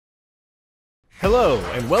Hello,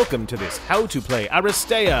 and welcome to this How to Play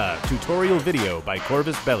Aristeia tutorial video by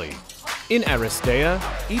Corvus Belli. In Aristeia,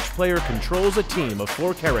 each player controls a team of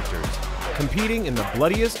 4 characters, competing in the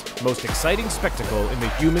bloodiest, most exciting spectacle in the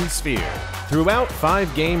human sphere. Throughout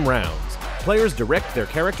 5 game rounds, players direct their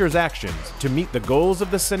characters' actions to meet the goals of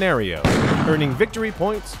the scenario, earning victory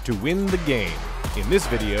points to win the game. In this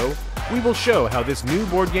video, we will show how this new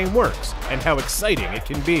board game works and how exciting it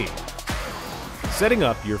can be. Setting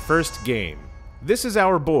up your first game. This is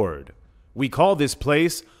our board. We call this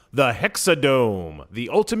place the HexaDome, the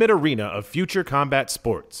ultimate arena of future combat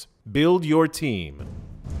sports. Build your team.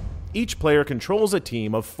 Each player controls a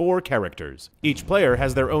team of 4 characters. Each player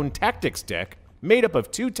has their own tactics deck made up of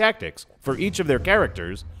 2 tactics for each of their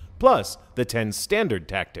characters, plus the 10 standard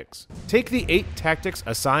tactics. Take the 8 tactics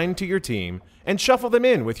assigned to your team and shuffle them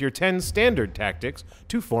in with your 10 standard tactics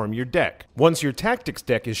to form your deck. Once your tactics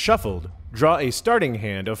deck is shuffled, draw a starting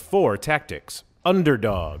hand of 4 tactics.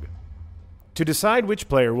 Underdog. To decide which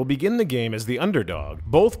player will begin the game as the underdog,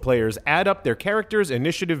 both players add up their character's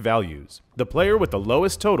initiative values. The player with the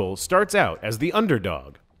lowest total starts out as the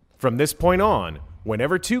underdog. From this point on,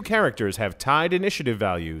 whenever 2 characters have tied initiative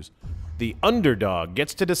values, the underdog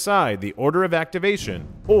gets to decide the order of activation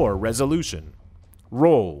or resolution.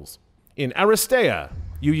 Roles. In Aristeia,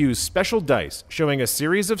 you use special dice showing a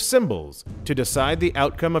series of symbols to decide the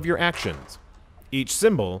outcome of your actions. Each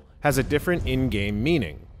symbol has a different in-game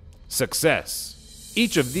meaning. Success.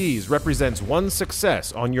 Each of these represents 1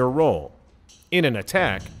 success on your roll. In an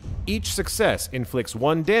attack, each success inflicts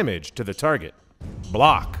 1 damage to the target.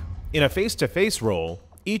 Block. In a face-to-face roll,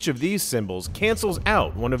 each of these symbols cancels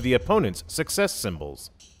out one of the opponent's success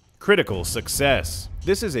symbols. Critical success.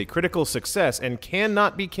 This is a critical success and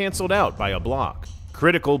cannot be canceled out by a block.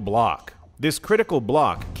 Critical block. This critical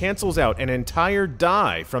block cancels out an entire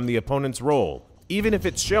die from the opponent's roll, even if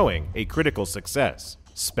it's showing a critical success.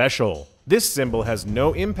 Special. This symbol has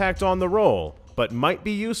no impact on the roll, but might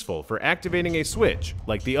be useful for activating a switch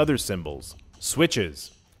like the other symbols.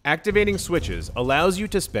 Switches. Activating switches allows you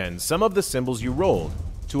to spend some of the symbols you rolled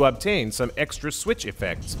to obtain some extra switch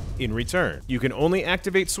effects in return. You can only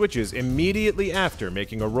activate switches immediately after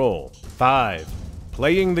making a roll. 5.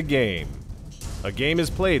 Playing the game. A game is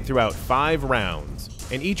played throughout 5 rounds,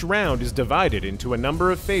 and each round is divided into a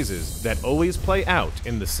number of phases that always play out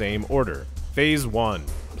in the same order. Phase 1.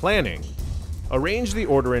 Planning. Arrange the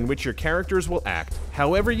order in which your characters will act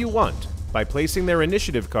however you want by placing their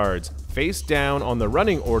initiative cards face down on the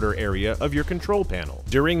running order area of your control panel.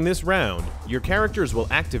 During this round, your characters will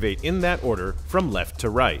activate in that order from left to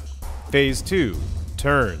right. Phase 2.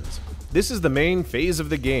 Turns. This is the main phase of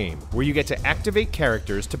the game, where you get to activate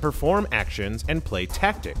characters to perform actions and play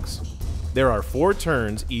tactics. There are 4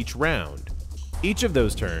 turns each round. Each of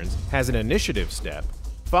those turns has an initiative step,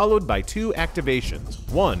 followed by 2 activations,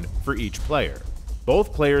 1 for each player.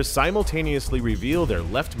 Both players simultaneously reveal their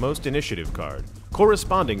leftmost initiative card,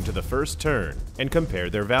 corresponding to the first turn, and compare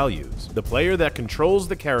their values. The player that controls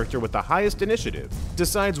the character with the highest initiative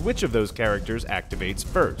decides which of those characters activates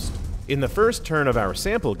first. In the first turn of our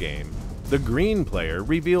sample game, the green player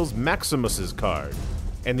reveals Maximus's card,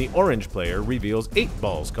 and the orange player reveals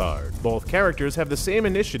 8-Ball's card. Both characters have the same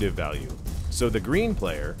initiative value, so the green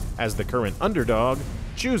player, as the current underdog,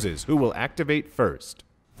 chooses who will activate first.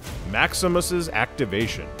 Maximus's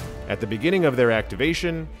activation. At the beginning of their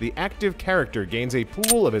activation, the active character gains a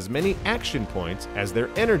pool of as many action points as their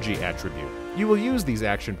energy attribute. You will use these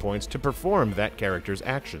action points to perform that character's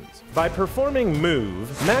actions. By performing Move,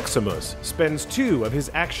 Maximus spends 2 of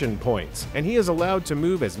his action points, and he is allowed to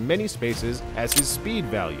move as many spaces as his speed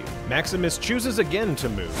value. Maximus chooses again to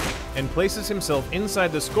move, and places himself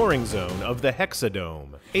inside the scoring zone of the HexaDome.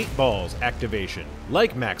 8-Ball's activation.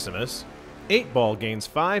 Like Maximus, 8-Ball gains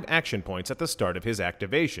 5 action points at the start of his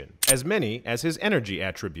activation, as many as his energy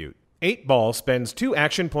attribute. 8-Ball spends 2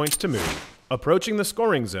 action points to move, approaching the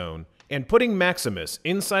scoring zone, and putting Maximus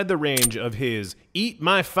inside the range of his Eat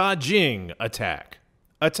My Fa Jing attack.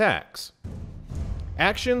 Attacks.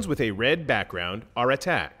 Actions with a red background are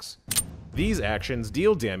attacks. These actions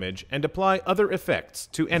deal damage and apply other effects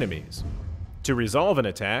to enemies. To resolve an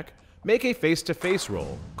attack, make a face-to-face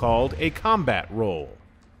roll called a combat roll.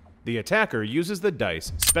 The attacker uses the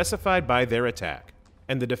dice specified by their attack,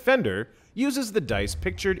 and the defender uses the dice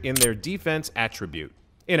pictured in their defense attribute.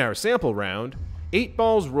 In our sample round,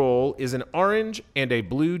 8-Ball's roll is an orange and a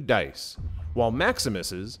blue dice, while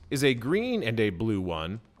Maximus's is a green and a blue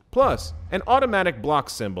one, plus an automatic block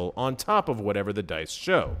symbol on top of whatever the dice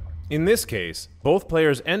show. In this case, both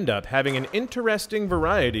players end up having an interesting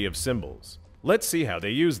variety of symbols. Let's see how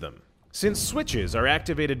they use them. Since switches are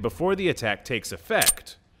activated before the attack takes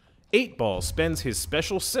effect, 8-Ball spends his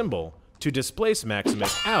special symbol to displace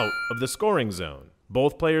Maximus out of the scoring zone.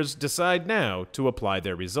 Both players decide now to apply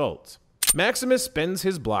their results. Maximus spends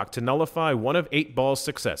his block to nullify one of 8-Ball's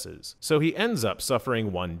successes, so he ends up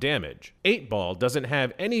suffering 1 damage. 8-Ball doesn't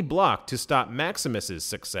have any block to stop Maximus's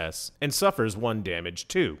success and suffers 1 damage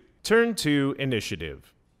too. Turn 2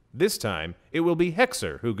 initiative. This time, it will be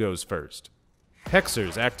Hexer who goes first.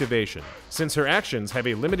 Hexer's activation. Since her actions have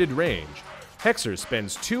a limited range, Hexer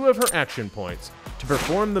spends 2 of her action points to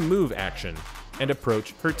perform the move action and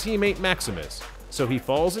approach her teammate Maximus, so he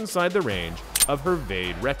falls inside the range of her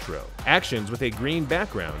Vade Retro. Actions with a green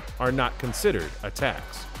background are not considered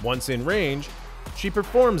attacks. Once in range, she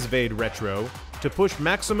performs Vade Retro to push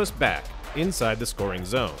Maximus back inside the scoring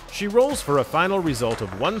zone. She rolls for a final result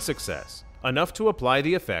of 1 success, enough to apply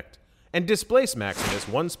the effect and displace Maximus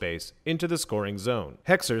 1 space into the scoring zone.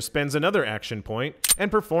 Hexer spends another action point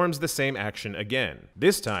and performs the same action again.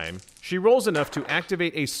 This time, she rolls enough to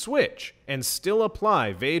activate a switch and still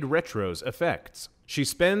apply Vade Retro's effects. She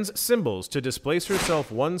spends symbols to displace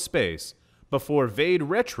herself 1 space before Vade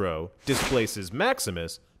Retro displaces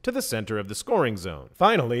Maximus to the center of the scoring zone.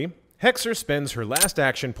 Finally, Hexer spends her last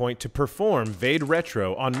action point to perform Vade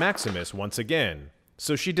Retro on Maximus once again,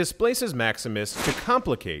 so she displaces Maximus to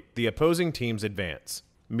complicate the opposing team's advance.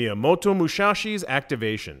 Miyamoto Musashi's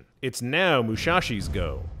activation. It's now Musashi's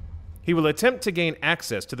go. He will attempt to gain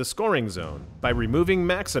access to the scoring zone by removing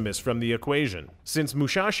Maximus from the equation. Since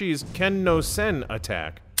Musashi's Ken no Sen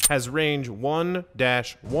attack has range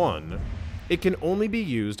 1-1, it can only be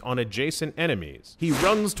used on adjacent enemies. He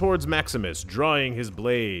runs towards Maximus, drawing his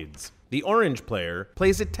blades. The orange player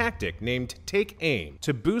plays a tactic named Take Aim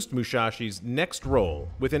to boost Musashi's next roll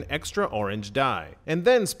with an extra orange die, and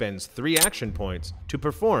then spends 3 action points to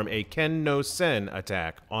perform a Ken no Sen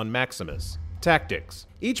attack on Maximus. Tactics.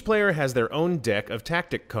 Each player has their own deck of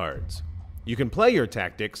tactic cards. You can play your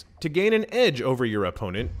tactics to gain an edge over your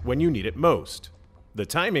opponent when you need it most. The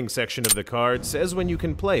timing section of the card says when you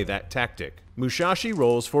can play that tactic. Musashi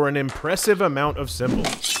rolls for an impressive amount of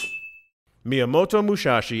symbols. Miyamoto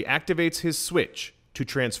Musashi activates his switch to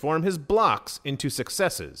transform his blocks into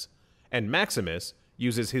successes, and Maximus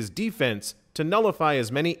uses his defense to nullify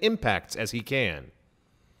as many impacts as he can.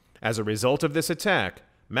 As a result of this attack,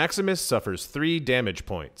 Maximus suffers 3 damage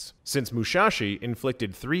points. Since Musashi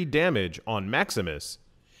inflicted 3 damage on Maximus,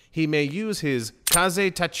 he may use his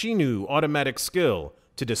Kaze Tachinu automatic skill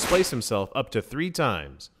to displace himself up to 3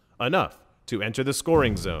 times, enough to enter the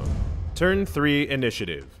scoring zone. Turn 3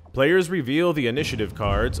 initiative. Players reveal the initiative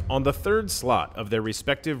cards on the 3rd slot of their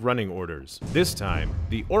respective running orders. This time,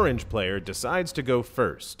 the orange player decides to go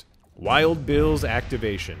first. Wild Bill's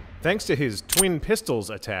activation. Thanks to his Twin Pistols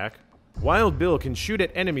attack, Wild Bill can shoot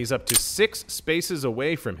at enemies up to 6 spaces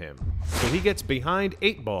away from him, so he gets behind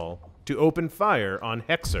 8-Ball to open fire on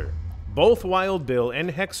Hexer. Both Wild Bill and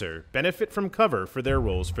Hexer benefit from cover for their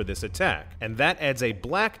rolls for this attack, and that adds a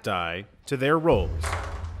black die to their rolls.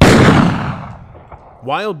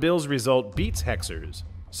 Wild Bill's result beats Hexer's,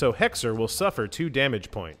 so Hexer will suffer 2 damage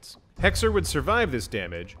points. Hexer would survive this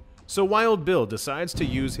damage, so Wild Bill decides to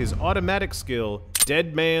use his automatic skill,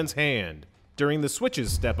 Dead Man's Hand, during the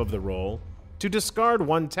switches step of the roll to discard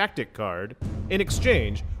 1 tactic card in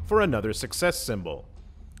exchange for another success symbol,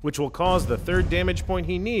 which will cause the 3rd damage point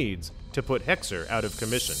he needs to put Hexer out of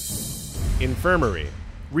commission. Infirmary.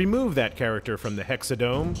 Remove that character from the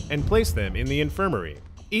HexaDome and place them in the infirmary.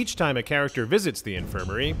 Each time a character visits the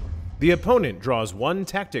infirmary, the opponent draws 1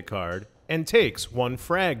 tactic card and takes 1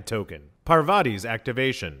 frag token. Parvati's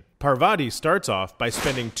activation. Parvati starts off by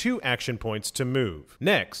spending 2 action points to move.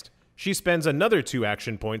 Next, she spends another 2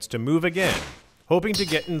 action points to move again, hoping to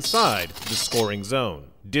get inside the scoring zone.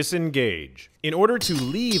 Disengage. In order to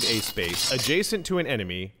leave a space adjacent to an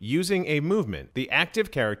enemy using a movement, the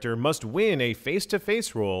active character must win a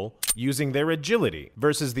face-to-face roll using their agility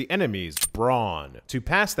versus the enemy's brawn. To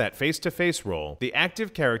pass that face-to-face roll, the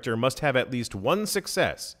active character must have at least 1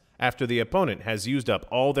 success after the opponent has used up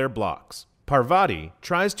all their blocks. Parvati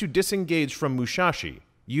tries to disengage from Musashi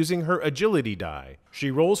using her agility die.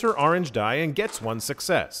 She rolls her orange die and gets 1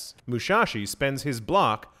 success. Musashi spends his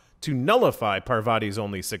block to nullify Parvati's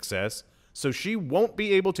only success, so she won't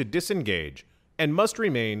be able to disengage and must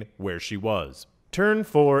remain where she was. Turn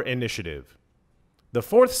 4 initiative. The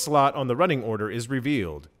 4th slot on the running order is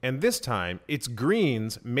revealed, and this time it's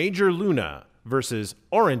Green's Major Luna versus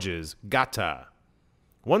Orange's Gata.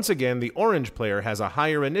 Once again, the orange player has a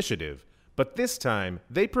higher initiative, but this time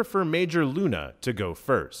they prefer Major Luna to go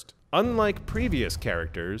first. Unlike previous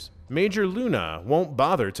characters, Major Luna won't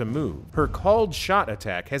bother to move. Her called shot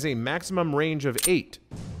attack has a maximum range of 8,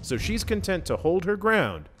 so she's content to hold her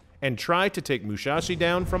ground and try to take Musashi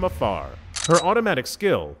down from afar. Her automatic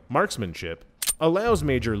skill, Marksmanship, allows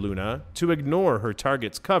Major Luna to ignore her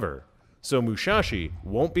target's cover, so Musashi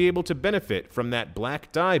won't be able to benefit from that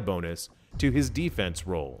black die bonus to his defense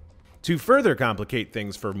roll. To further complicate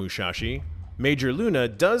things for Musashi, Major Luna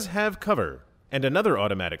does have cover and another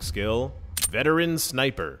automatic skill, Veteran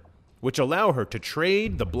Sniper, which allow her to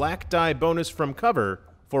trade the black die bonus from cover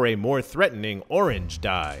for a more threatening orange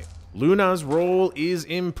die. Luna's roll is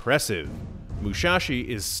impressive. Musashi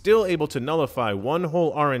is still able to nullify one whole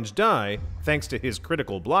orange die thanks to his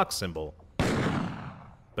critical block symbol,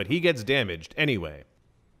 but he gets damaged anyway.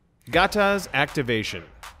 Gata's activation.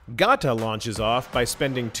 Gata launches off by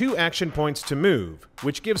spending 2 action points to move,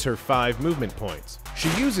 which gives her 5 movement points. She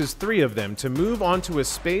uses 3 of them to move onto a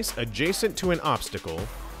space adjacent to an obstacle,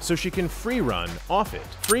 so she can free run off it.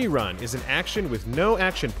 Free run is an action with no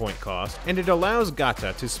action point cost, and it allows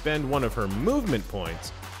Gata to spend one of her movement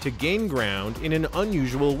points to gain ground in an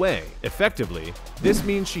unusual way. Effectively, this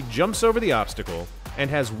means she jumps over the obstacle and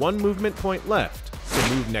has 1 movement point left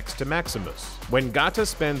to move next to Maximus. When Gata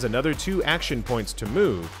spends another 2 action points to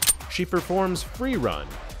move, she performs free run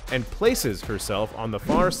and places herself on the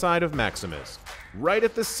far side of Maximus, right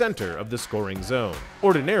at the center of the scoring zone.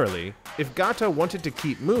 Ordinarily, if Gata wanted to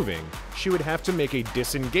keep moving, she would have to make a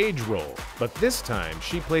disengage roll, but this time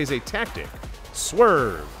she plays a tactic,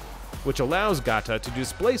 Swerve, which allows Gata to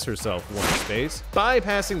displace herself 1 space,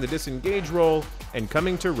 bypassing the disengage roll and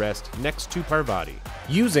coming to rest next to Parvati.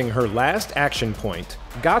 Using her last action point,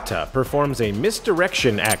 Gata performs a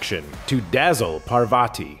misdirection action to dazzle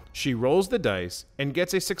Parvati. She rolls the dice and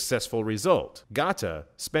gets a successful result. Gata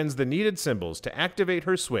spends the needed symbols to activate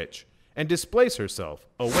her switch and displace herself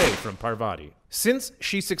away from Parvati. Since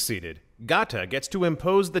she succeeded, Gata gets to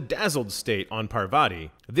impose the dazzled state on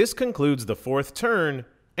Parvati. This concludes the 4th turn,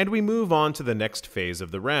 and we move on to the next phase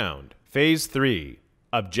of the round. Phase 3,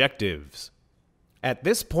 Objectives. At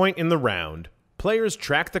this point in the round, players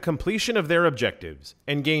track the completion of their objectives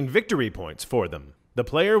and gain victory points for them. The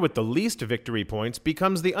player with the least victory points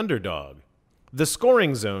becomes the underdog. The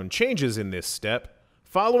scoring zone changes in this step,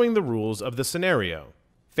 following the rules of the scenario.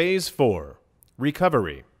 Phase 4,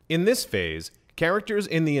 Recovery. In this phase, characters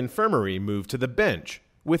in the infirmary move to the bench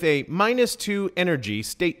with a -2 energy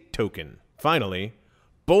state token. Finally,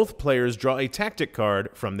 both players draw a tactic card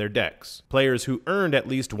from their decks. Players who earned at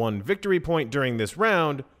least 1 victory point during this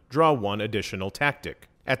round draw 1 additional tactic.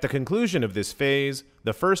 At the conclusion of this phase,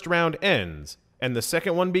 the first round ends, and the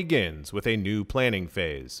second one begins with a new planning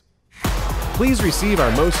phase. Please receive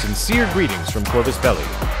our most sincere greetings from Corvus Belli.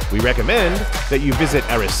 We recommend that you visit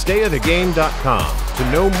AristeiaTheGame.com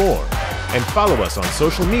to know more, and follow us on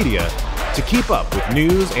social media to keep up with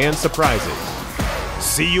news and surprises.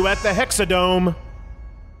 See you at the HexaDome!